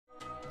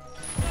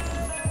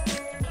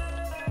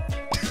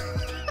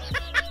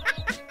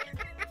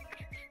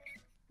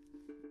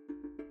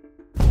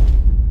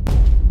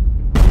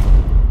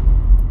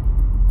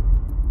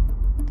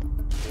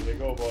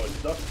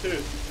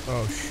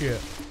Oh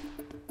shit.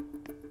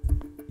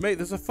 Mate,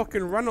 there's a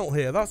fucking Renault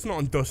here. That's not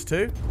on Dust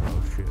 2.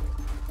 Oh shit.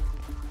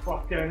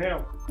 Fucking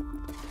hell.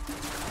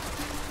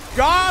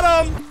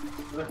 Got him!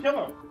 Did I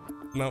kill him?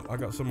 No, I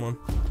got someone.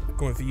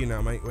 Going for you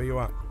now, mate. Where you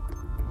at?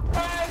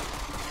 Hey!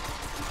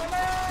 Hello!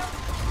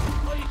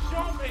 Oh, you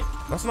shot me!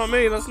 That's not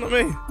me, that's not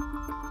me.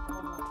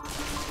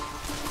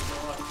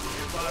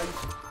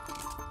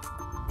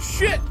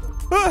 Shit!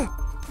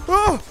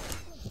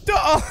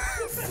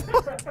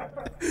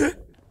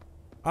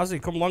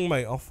 Azzy, come along,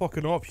 mate. I'll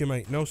fucking up you,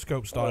 mate. No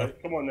scope style.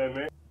 Right, come on then,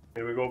 mate.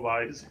 Here we go,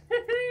 boys.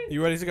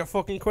 You ready to get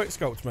fucking quick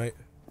scoped, mate?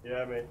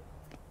 Yeah, mate.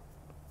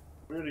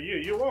 Where are you?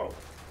 You won't?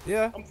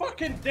 Yeah. I'm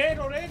fucking dead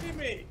already,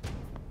 mate.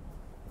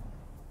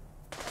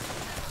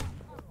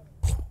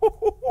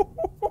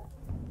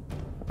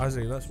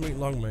 Azzy, let's meet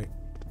long, mate.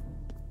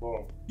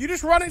 Whoa. You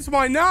just ran into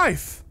my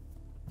knife!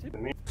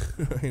 Me?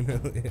 I know,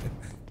 yeah.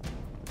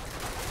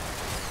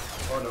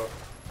 Oh no.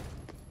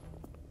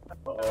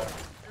 Uh-oh.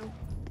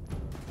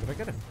 Did I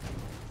get him?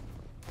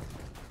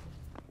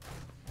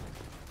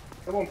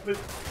 Come on, please.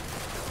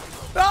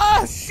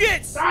 Ah,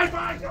 shit!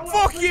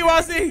 Fuck you,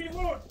 Azzy!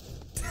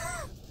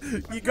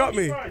 You got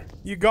me.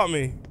 You got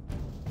me.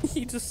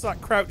 You just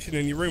sat crouching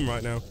in your room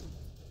right now.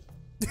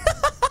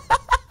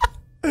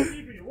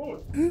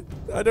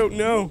 I don't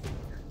know.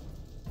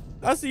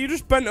 Azzy, you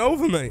just bent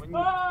over, mate.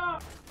 Ah!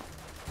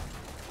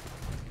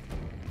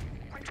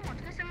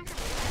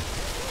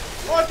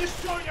 Oh, I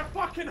just shot your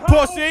fucking heart.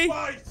 Pussy!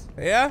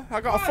 Yeah, I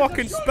got a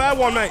fucking spare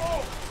one, mate.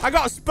 I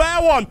got a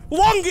spare one.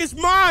 Long is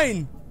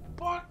mine.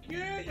 Fuck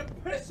you, you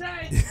pussy!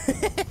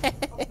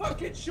 I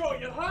fucking shot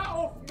your hat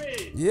off,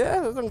 mate.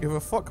 Yeah, I don't give a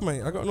fuck,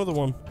 mate. I got another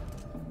one.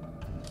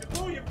 You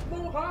blow your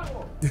hat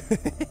off.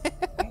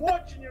 I'm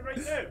watching you right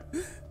now.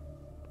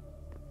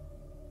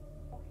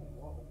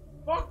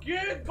 Fuck you,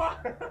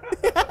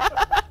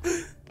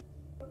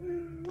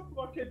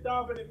 fucking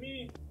dabbing at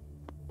me,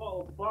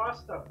 little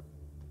bastard.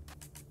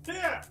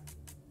 Here.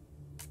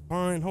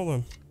 Fine, hold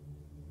on.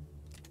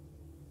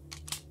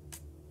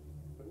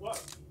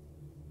 What?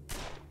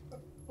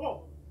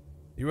 Oh.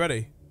 You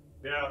ready?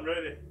 Yeah, I'm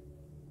ready.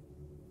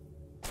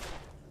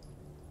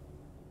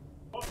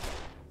 Oh.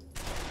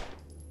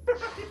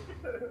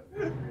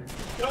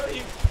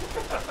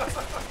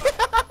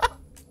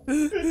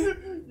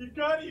 You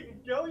can't even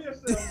kill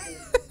yourself.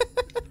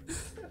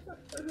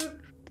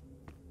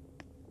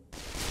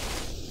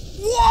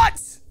 What?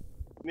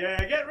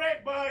 Yeah, get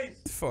wrecked, boys.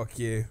 Fuck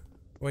you.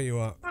 Where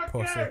you at, Fuck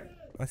pussy? you.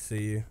 I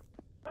see you.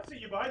 I see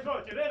you, boys.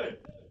 What you ready?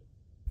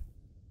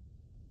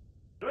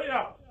 Right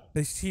now.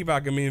 They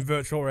teabagging me in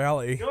virtual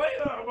reality. You like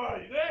that,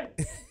 boys? Eh?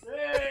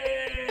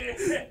 Hey!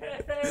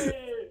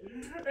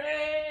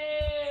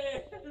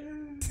 Hey!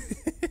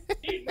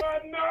 Eat my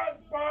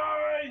nuts,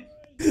 boys!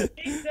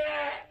 Eat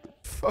that!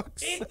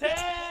 Fuck's Eat sake.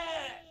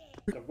 that!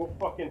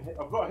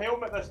 I've got a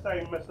helmet this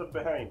time, Mr.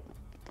 Behind.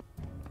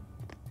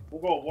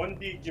 We'll go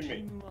 1D,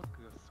 Jimmy.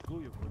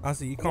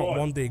 Azzy, you can't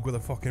one dig with a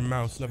fucking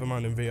mouse, never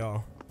mind in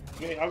VR.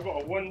 Mate, I've got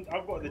the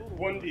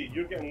 1D,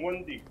 you're getting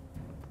 1D.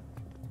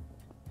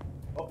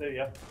 Oh, there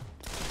you are.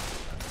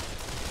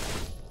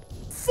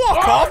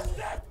 Fuck off!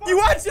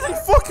 You actually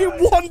fucking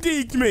one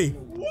digged me!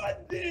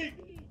 1D!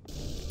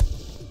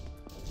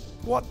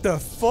 What the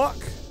fuck?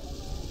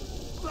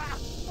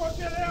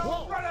 Fucking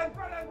hell! Run!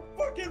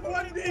 Fucking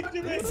 1D,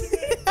 Jimmy!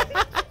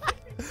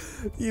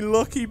 You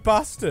lucky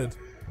bastard.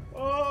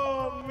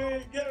 Oh,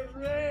 man, get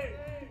ready!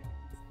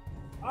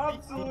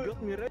 Absolutely! You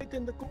got me right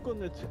in the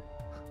coconut.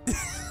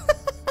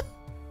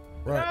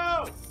 Right.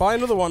 No! Buy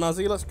another one,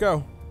 Azzy, let's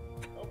go.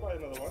 I'll buy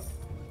another one.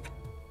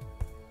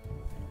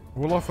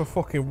 We'll offer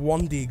fucking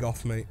one dig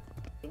off, mate.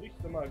 Release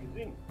the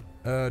magazine.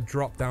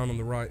 Drop down on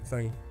the right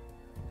thing.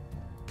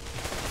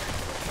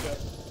 Yeah.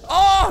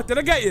 Oh! Did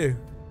I get you?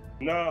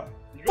 No.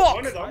 You got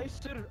one of them.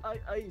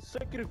 I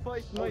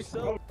sacrificed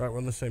myself. Right, we're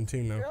on the same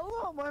team now.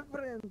 Hello, my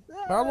friend.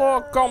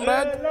 Hello,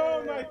 comrade.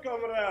 Hello, my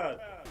comrade.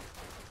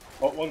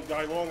 Oh, one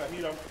guy long, I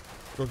hear him.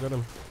 Go get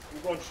him.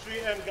 We're going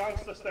straight in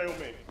gangster style,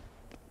 mate.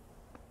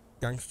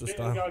 Gangster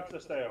Straight in style. gangster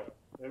style.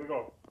 There we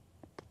go.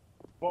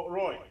 What,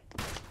 Roy?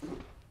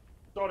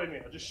 Sorry,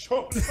 mate, I just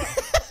shot him.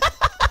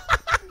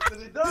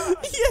 Does he die?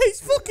 Yeah,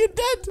 he's fucking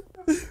dead.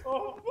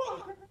 Oh,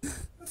 fuck.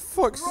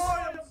 Fuck's. Roy,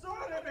 I'm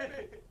sorry,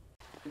 mate.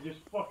 He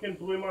just fucking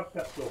blew my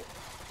pistol.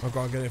 I've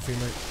got to get it for you,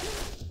 mate.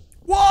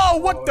 Whoa,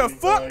 what Oh, the you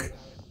fuck?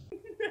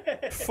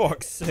 guys.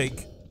 Fuck's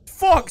sake.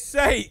 Fuck's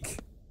sake.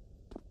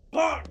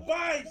 Fuck,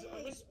 guys!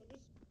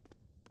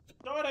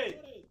 Sorry!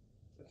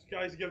 This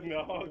guy's giving me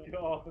a hug.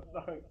 Oh,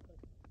 thanks.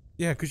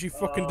 Yeah, because you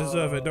fucking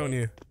deserve it, don't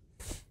you?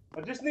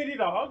 I just needed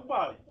a hug,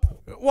 buddy.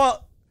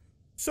 Well,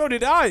 so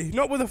did I.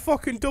 Not with a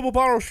fucking double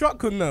barrel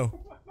shotgun, though.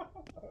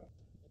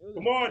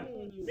 Come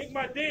on, make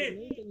my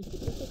day.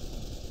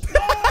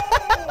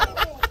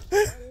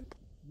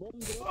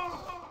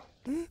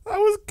 I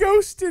was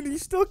ghosting. You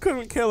still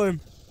couldn't kill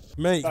him.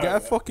 Mate, get a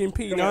fucking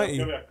P90.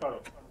 Give me a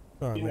cuddle.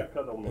 Alright, Give me a mate.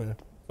 cuddle, mate. Yeah,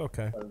 it's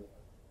okay.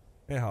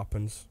 It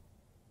happens.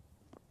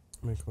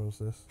 Let me close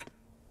this.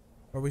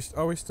 Are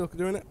we still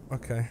doing it?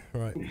 Okay,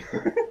 right.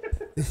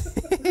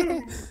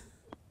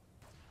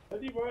 How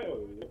do you buy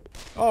all of it?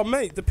 Oh,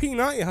 mate, the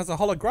P90 has a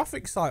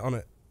holographic sight on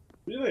it.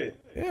 Really?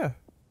 Yeah.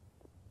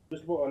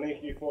 Just bought an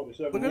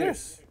AK-47. Look at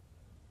this.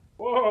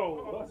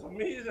 Whoa, that's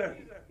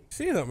amazing.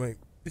 See that, mate?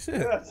 You see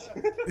it? Yes.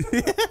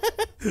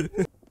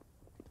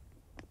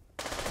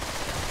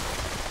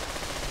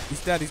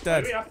 He's dead, he's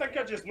dead. Wait, I think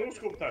I just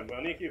no-scoped him with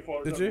an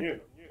AK-47. Did you?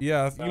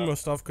 Yeah, you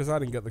must have, because I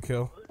didn't get the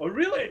kill. Oh,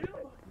 really?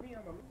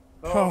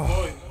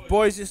 Oh,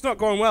 boys, it's not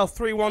going well.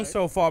 3-1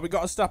 so far. We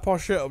got to step our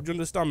shit up. Do you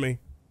understand me?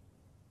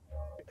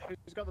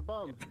 Who's got the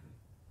bomb?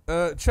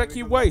 Check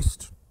your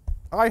waist.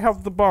 I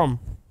have the bomb.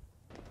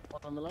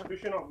 One on the left.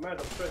 Pushing up mid, I'm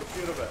pretty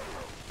sure of it.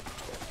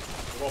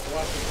 We're off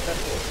last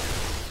pistol.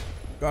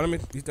 Got him.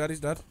 He's dead, he's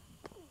dead.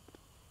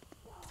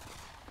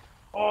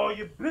 Oh,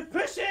 you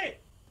pussy!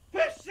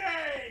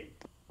 Pussy!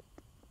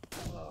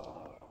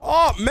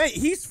 Oh, mate,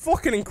 he's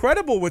fucking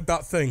incredible with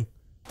that thing.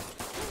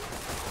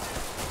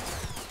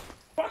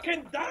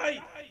 Fucking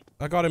die!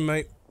 I got him,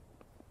 mate.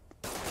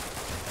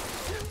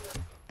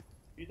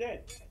 You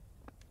dead?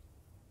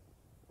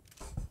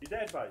 You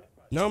dead, mate?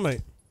 No,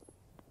 mate.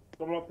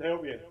 Someone up to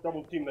help you.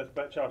 Double team this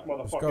bitch ass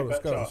motherfucking Let's go, let's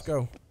bitch go, ass. let's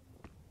go.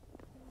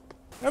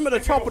 I'm at the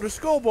top of the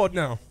scoreboard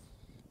now.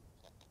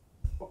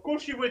 Of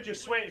course you would, you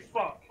sweaty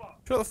fuck.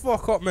 Shut the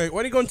fuck up, mate.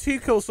 When are you going to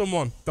kill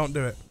someone? Don't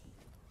do it.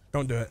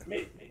 Don't do it.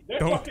 Mate, don't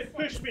Don't. fucking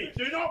push me.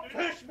 Do not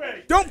push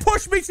me. Don't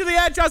push me to the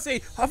edge,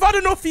 Azzy. I've had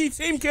enough of you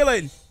team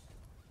killing.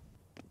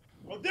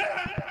 Well, do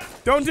it.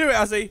 Don't do it,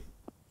 Azzy.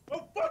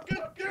 Well, fucking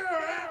do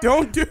it.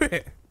 Don't do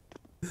it.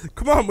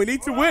 Come on, we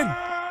need to win.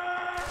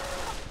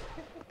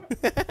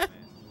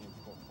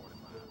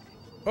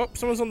 Oh,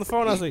 someone's on the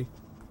phone, Azzy.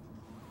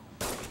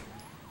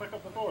 Pick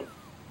up the phone.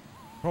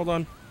 Hold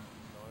on.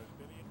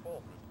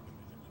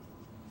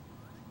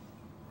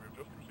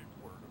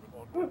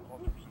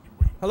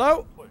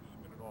 Hello?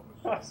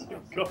 That's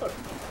God.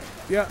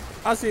 Yeah,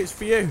 Azzy, it's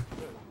for you.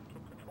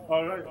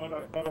 Alright,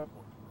 alright.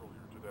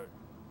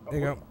 There you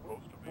go.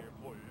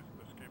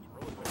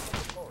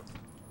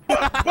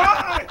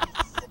 Bye!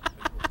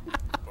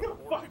 You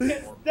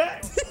fucking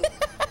dick!